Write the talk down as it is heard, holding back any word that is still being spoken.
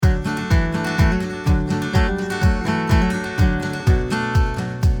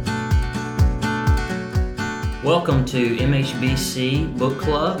Welcome to MHBC Book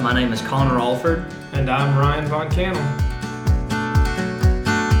Club. My name is Connor Alford. And I'm Ryan Von Cannell.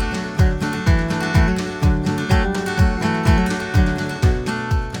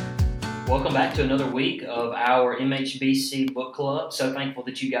 Welcome back to another week of our MHBC Book Club. So thankful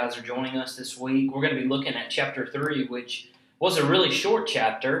that you guys are joining us this week. We're going to be looking at Chapter 3, which was a really short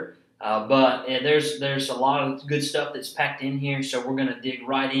chapter, but there's a lot of good stuff that's packed in here, so we're going to dig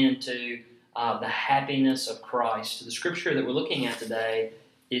right into the happiness of Christ. The scripture that we're looking at today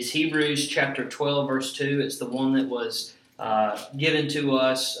is Hebrews chapter 12, verse 2. It's the one that was given to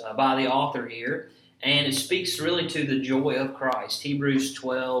us by the author here, and it speaks really to the joy of Christ. Hebrews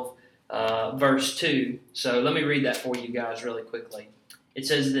 12, verse 2. So let me read that for you guys really quickly. It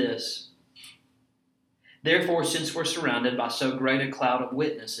says this: "Therefore, since we're surrounded by so great a cloud of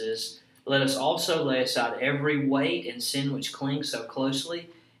witnesses, let us also lay aside every weight and sin which clings so closely,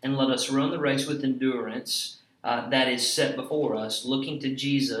 and let us run the race with endurance that is set before us, looking to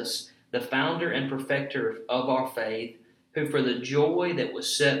Jesus, the founder and perfecter of our faith, who for the joy that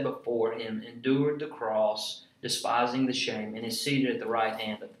was set before him endured the cross, despising the shame, and is seated at the right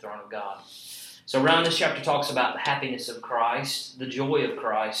hand of the throne of God." So around this chapter talks about the happiness of Christ, the joy of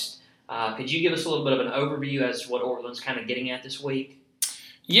Christ. Could you give us a little bit of an overview as to what Ortland's kind of getting at this week?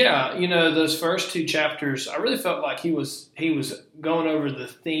 Yeah, those first two chapters, I really felt like he was going over the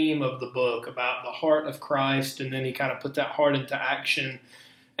theme of the book about the heart of Christ, and then he kind of put that heart into action.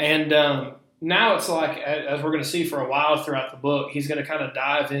 And now it's like, as we're going to see for a while throughout the book, he's going to kind of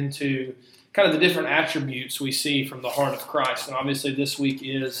dive into kind of the different attributes we see from the heart of Christ. And obviously this week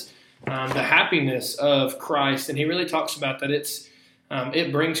is the happiness of Christ, and he really talks about that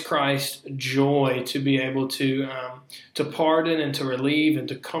it brings Christ joy to be able to pardon and to relieve and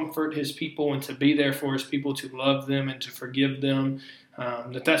to comfort his people and to be there for his people, to love them and to forgive them.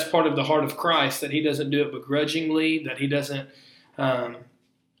 That's part of the heart of Christ, that he doesn't do it begrudgingly, that he doesn't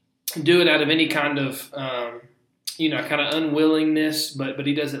do it out of any kind of unwillingness, but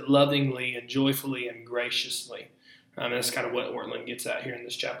he does it lovingly and joyfully and graciously. And that's kind of what Ortland gets at here in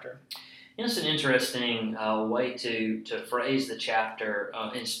this chapter. It's an interesting way to phrase the chapter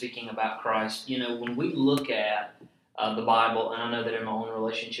in speaking about Christ. When we look at the Bible, and I know that in my own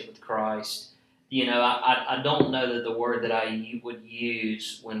relationship with Christ, I don't know that the word that I would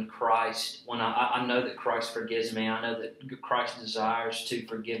use when I know that Christ forgives me. I know that Christ desires to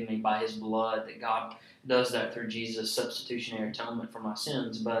forgive me by his blood, that God does that through Jesus' substitutionary atonement for my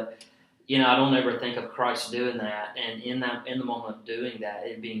sins. But I don't ever think of Christ doing that, and in the moment of doing that,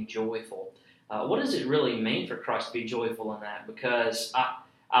 it being joyful. What does it really mean for Christ to be joyful in that? Because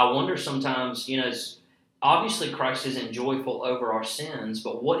I wonder sometimes, obviously Christ isn't joyful over our sins,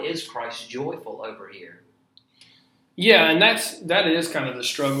 but what is Christ joyful over here? Yeah, and that is kind of the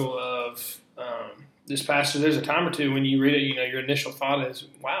struggle of this passage. There's a time or two when you read it, your initial thought is,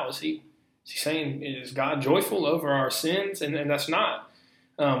 wow, is he saying, is God joyful over our sins? And that's not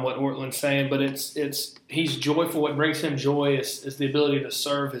what Ortland's saying, but he's joyful. What brings him joy is the ability to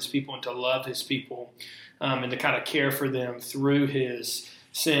serve his people and to love his people, and to kind of care for them through his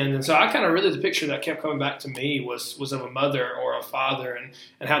sin. And so the picture that kept coming back to me was of a mother or a father and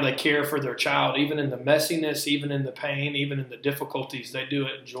how they care for their child, even in the messiness, even in the pain, even in the difficulties. They do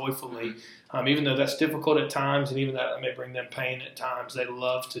it joyfully. Even though that's difficult at times, and even that may bring them pain at times, they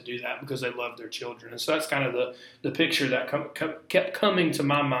love to do that because they love their children. And so that's kind of the picture that kept coming to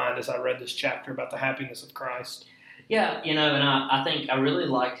my mind as I read this chapter about the happiness of Christ. Yeah, and I think I really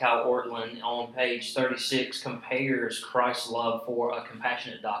liked how Ortland on page 36 compares Christ's love for a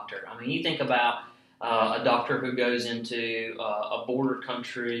compassionate doctor. I mean, you think about a doctor who goes into a border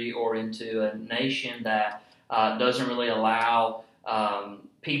country or into a nation that doesn't really allow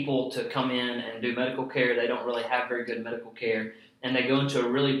people to come in and do medical care. They don't really have very good medical care, and they go into a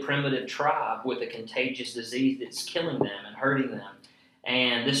really primitive tribe with a contagious disease that's killing them and hurting them.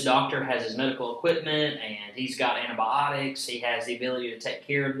 And this doctor has his medical equipment, and he's got antibiotics. He has the ability to take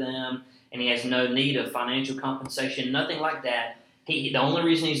care of them, and he has no need of financial compensation, nothing like that. The only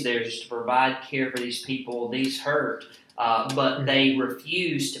reason he's there is to provide care for these people, these hurt, but they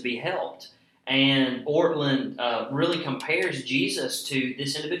refuse to be helped. And Ortland really compares Jesus to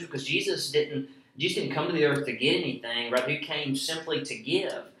this individual, because Jesus didn't come to the earth to get anything, right? He came simply to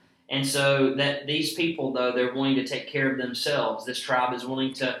give. And so that these people, though, they're willing to take care of themselves. This tribe is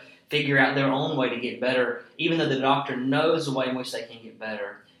willing to figure out their own way to get better, even though the doctor knows the way in which they can get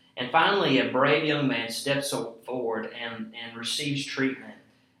better. And finally, a brave young man steps forward and receives treatment.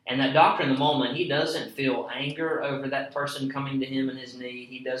 And that doctor in the moment, he doesn't feel anger over that person coming to him in his need.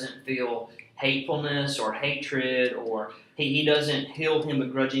 He doesn't feel hatefulness or hatred, or he doesn't heal him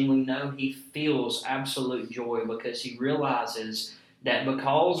begrudgingly. No, he feels absolute joy because he realizes that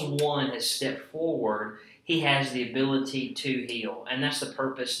because one has stepped forward, he has the ability to heal. And that's the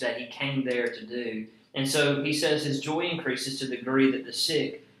purpose that he came there to do. And so he says his joy increases to the degree that the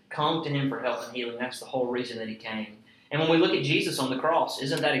sick come to him for help and healing. That's the whole reason that he came. And when we look at Jesus on the cross,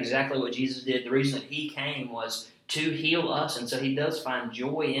 isn't that exactly what Jesus did? The reason that he came was to heal us, and so he does find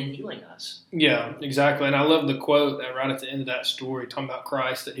joy in healing us. Yeah, exactly. And I love the quote right at the end of that story, talking about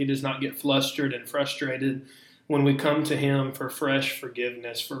Christ, that he does not get flustered and frustrated when we come to him for fresh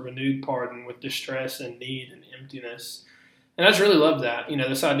forgiveness, for renewed pardon with distress and need and emptiness. And I just really love that,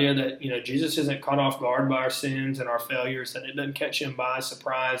 this idea that, Jesus isn't caught off guard by our sins and our failures, that it doesn't catch him by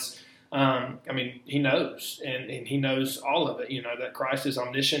surprise. He knows, and he knows all of it, that Christ is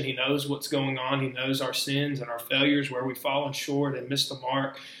omniscient. He knows what's going on. He knows our sins and our failures, where we've fallen short and missed the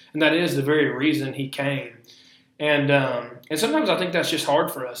mark. And that is the very reason he came. And sometimes I think that's just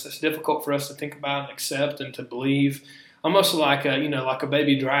hard for us. It's difficult for us to think about and accept and to believe. Almost like a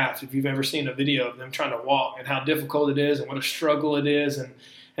baby giraffe, if you've ever seen a video of them trying to walk and how difficult it is and what a struggle it is. And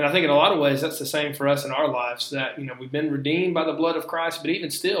I think in a lot of ways that's the same for us in our lives, that, we've been redeemed by the blood of Christ, but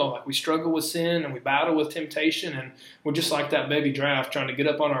even still, like, we struggle with sin and we battle with temptation, and we're just like that baby giraffe trying to get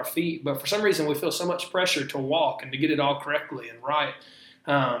up on our feet. But for some reason, we feel so much pressure to walk and to get it all correctly and right.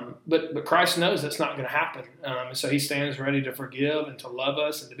 But Christ knows that's not going to happen. And so he stands ready to forgive and to love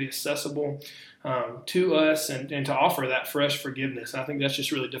us and to be accessible to us and to offer that fresh forgiveness. And I think that's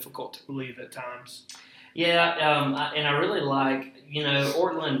just really difficult to believe at times. Yeah, and I really like,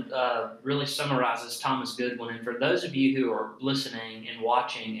 Ortlund really summarizes Thomas Goodwin. And for those of you who are listening and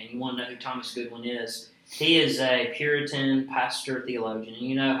watching and you want to know who Thomas Goodwin is, he is a Puritan pastor theologian. And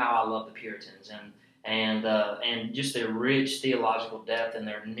you know how I love the Puritans and just their rich theological depth and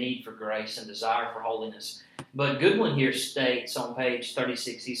their need for grace and desire for holiness. But Goodwin here states on page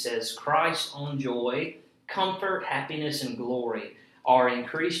 36, he says, Christ's own joy, comfort, happiness, and glory are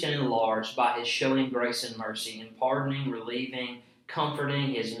increased and enlarged by his showing grace and mercy in pardoning, relieving,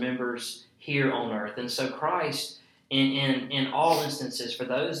 comforting his members here on earth. And so Christ, in all instances, for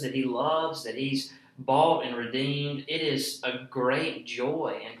those that he loves, that he's bought and redeemed, it is a great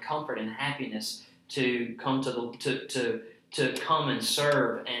joy and comfort and happiness to come to come and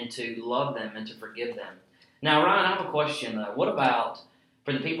serve and to love them and to forgive them. Now, Ryan, I have a question though. What about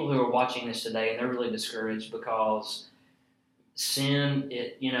for the people who are watching this today and they're really discouraged because sin,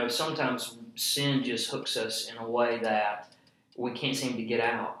 sometimes sin just hooks us in a way that we can't seem to get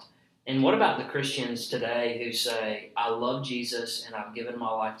out. And what about the Christians today who say, I love Jesus and I've given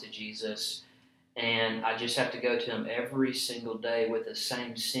my life to Jesus and I just have to go to him every single day with the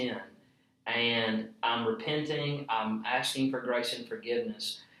same sin and I'm repenting, I'm asking for grace and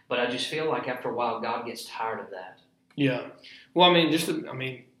forgiveness, but I just feel like after a while God gets tired of that. Yeah. Well, just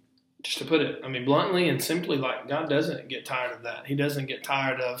to put it, bluntly and simply, like, God doesn't get tired of that. He doesn't get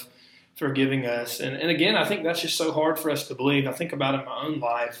tired of forgiving us. And again, I think that's just so hard for us to believe. I think about it in my own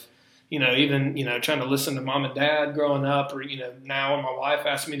life, even trying to listen to mom and dad growing up, or, now when my wife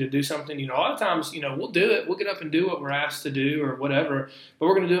asks me to do something, a lot of times, we'll do it. We'll get up and do what we're asked to do or whatever, but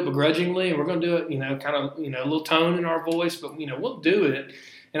we're going to do it begrudgingly, and we're going to do it, kind of, a little tone in our voice, but, we'll do it.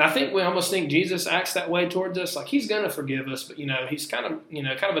 And I think we almost think Jesus acts that way towards us, like he's going to forgive us, but he's kind of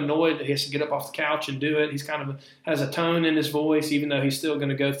annoyed that he has to get up off the couch and do it. He's kind of has a tone in his voice, even though he's still going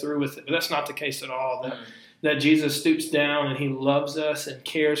to go through with it. But that's not the case at all. That Jesus stoops down and he loves us and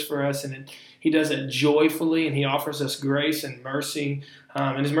cares for us, and he does it joyfully, and he offers us grace and mercy.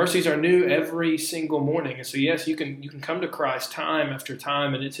 And his mercies are new every single morning. And so, yes, you can come to Christ time after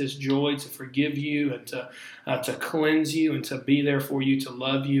time, and it's his joy to forgive you and to cleanse you and to be there for you, to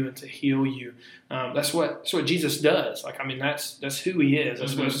love you and to heal you. That's what Jesus does. That's who he is.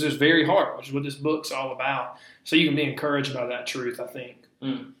 That's what's his very heart, which is what this book's all about. So you can be encouraged by that truth, I think.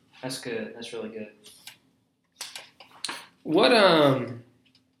 That's good. That's really good. What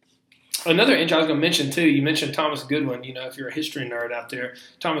another intro I was going to mention too, you mentioned Thomas Goodwin. If you're a history nerd out there,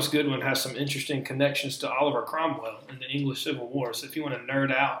 Thomas Goodwin has some interesting connections to Oliver Cromwell in the English Civil War. So if you want to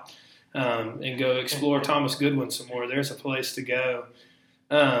nerd out and go explore Thomas Goodwin some more, there's a place to go.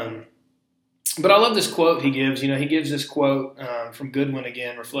 But I love this quote he gives. He gives this quote from Goodwin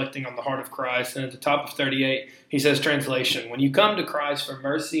again, reflecting on the heart of Christ. And at the top of 38, he says, translation, when you come to Christ for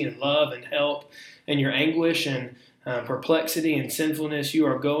mercy and love and help and your anguish and perplexity and sinfulness, you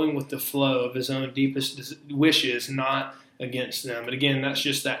are going with the flow of his own deepest wishes, not against them. And again, that's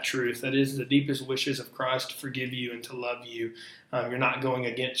just that truth. That is the deepest wishes of Christ to forgive you and to love you. You're not going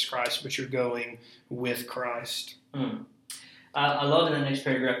against Christ, but you're going with Christ. I love in the next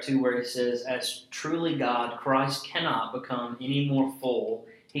paragraph, too, where he says, as truly God, Christ cannot become any more full.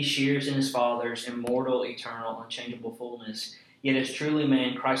 He shares in his Father's immortal, eternal, unchangeable fullness. Yet as truly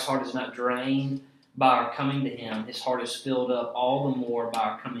man, Christ's heart is not drained by our coming to him. His heart is filled up all the more by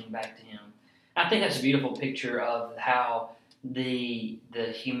our coming back to him. I think that's a beautiful picture of how the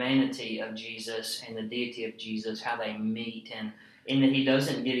humanity of Jesus and the deity of Jesus, how they meet, and in that he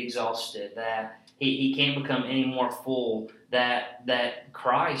doesn't get exhausted, that he can't become any more full, that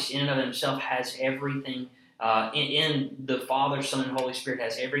Christ in and of himself has everything, in the Father, Son, and Holy Spirit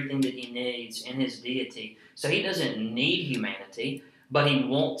has everything that he needs in his deity. So he doesn't need humanity, but he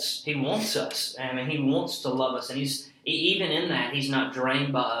wants us. I mean, he wants to love us, and even in that, he's not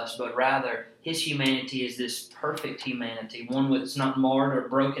drained by us, but rather his humanity is this perfect humanity, one that's not marred or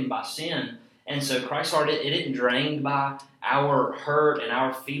broken by sin. And so Christ's heart, it isn't drained by our hurt and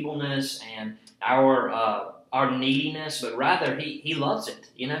our feebleness and our neediness, but rather he loves it.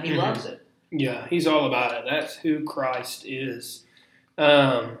 He loves it. Yeah, he's all about it. That's who Christ is.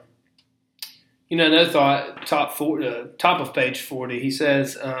 Another thought, top of page 40, he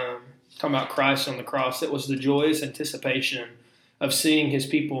says, talking about Christ on the cross, it was the joyous anticipation of seeing his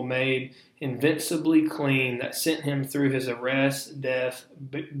people made invincibly clean that sent him through his arrest, death,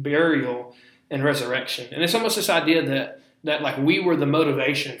 burial, and resurrection. And it's almost this idea that like we were the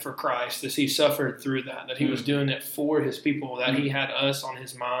motivation for Christ as he suffered through that he was doing it for his people, that he had us on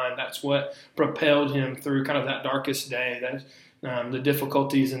his mind. That's what propelled him through kind of that darkest day, that the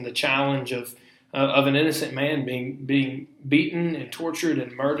difficulties and the challenge of an innocent man being beaten and tortured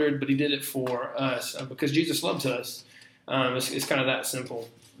and murdered, but he did it for us because Jesus loves us. It's kind of that simple.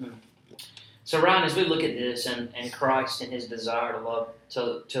 So Ryan, as we look at this and Christ and his desire to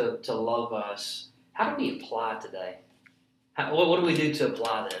love us, how do we apply it today? What do we do to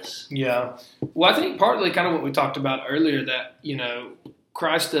apply this? Yeah. Well, I think partly kind of what we talked about earlier, that,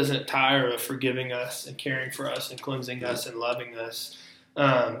 Christ doesn't tire of forgiving us and caring for us and cleansing us and loving us.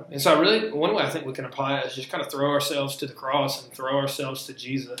 And so one way I think we can apply it is just kind of throw ourselves to the cross and throw ourselves to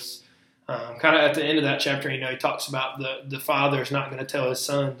Jesus. Kind of at the end of that chapter, he talks about the Father's not going to tell his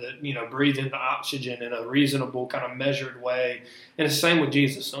Son to, breathe in the oxygen in a reasonable kind of measured way. And it's the same with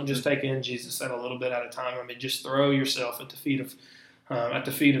Jesus. Don't just take in Jesus at a little bit at a time. I mean, just throw yourself at the feet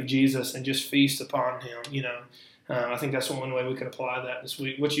of Jesus and just feast upon him. I think that's one way we could apply that this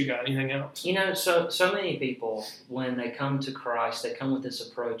week. What you got? Anything else? So many people, when they come to Christ, they come with this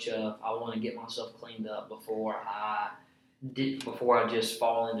approach of, I want to get myself cleaned up before I just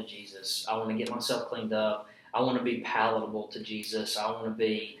fall into Jesus. I want to get myself cleaned up. I want to be palatable to Jesus. I want to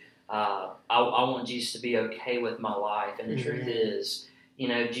be, I want Jesus to be okay with my life. And the truth is,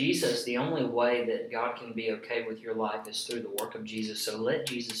 Jesus, the only way that God can be okay with your life is through the work of Jesus. So let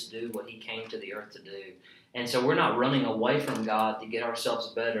Jesus do what he came to the earth to do. And so we're not running away from God to get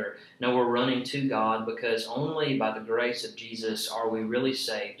ourselves better. No, we're running to God because only by the grace of Jesus are we really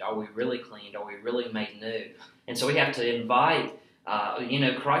saved, are we really cleaned, are we really made new. And so we have to invite,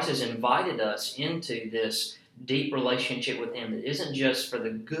 Christ has invited us into this deep relationship with him that isn't just for the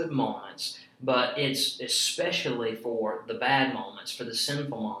good moments, but it's especially for the bad moments, for the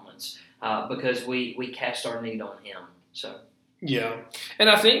sinful moments, because we cast our need on him. So. Yeah, and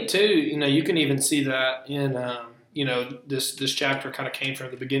I think too, you can even see that in, this chapter kind of came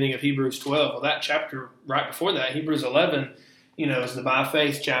from the beginning of Hebrews 12. Well, that chapter right before that, Hebrews 11, is the by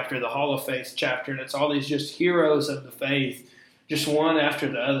faith chapter, the hall of faith chapter, and it's all these just heroes of the faith, just one after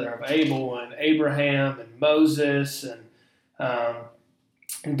the other, of Abel and Abraham and Moses and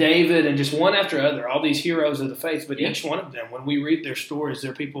David, and just one after other, all these heroes of the faith. But each one of them, when we read their stories,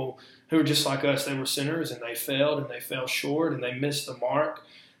 they're people who are just like us. They were sinners, and they failed, and they fell short, and they missed the mark.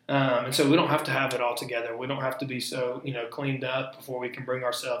 And so we don't have to have it all together. We don't have to be so, cleaned up before we can bring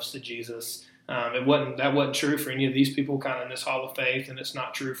ourselves to Jesus. That wasn't true for any of these people kind of in this hall of faith, and it's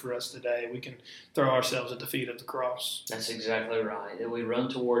not true for us today. We can throw ourselves at the feet of the cross. That's exactly right. That we run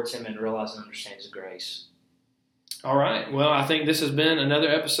towards him and realize and understand his grace. All right. Well, I think this has been another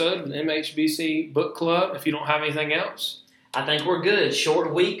episode of the MHBC Book Club. If you don't have anything else, I think we're good.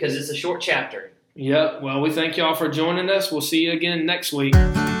 Short week because it's a short chapter. Yep. Well, we thank y'all for joining us. We'll see you again next week.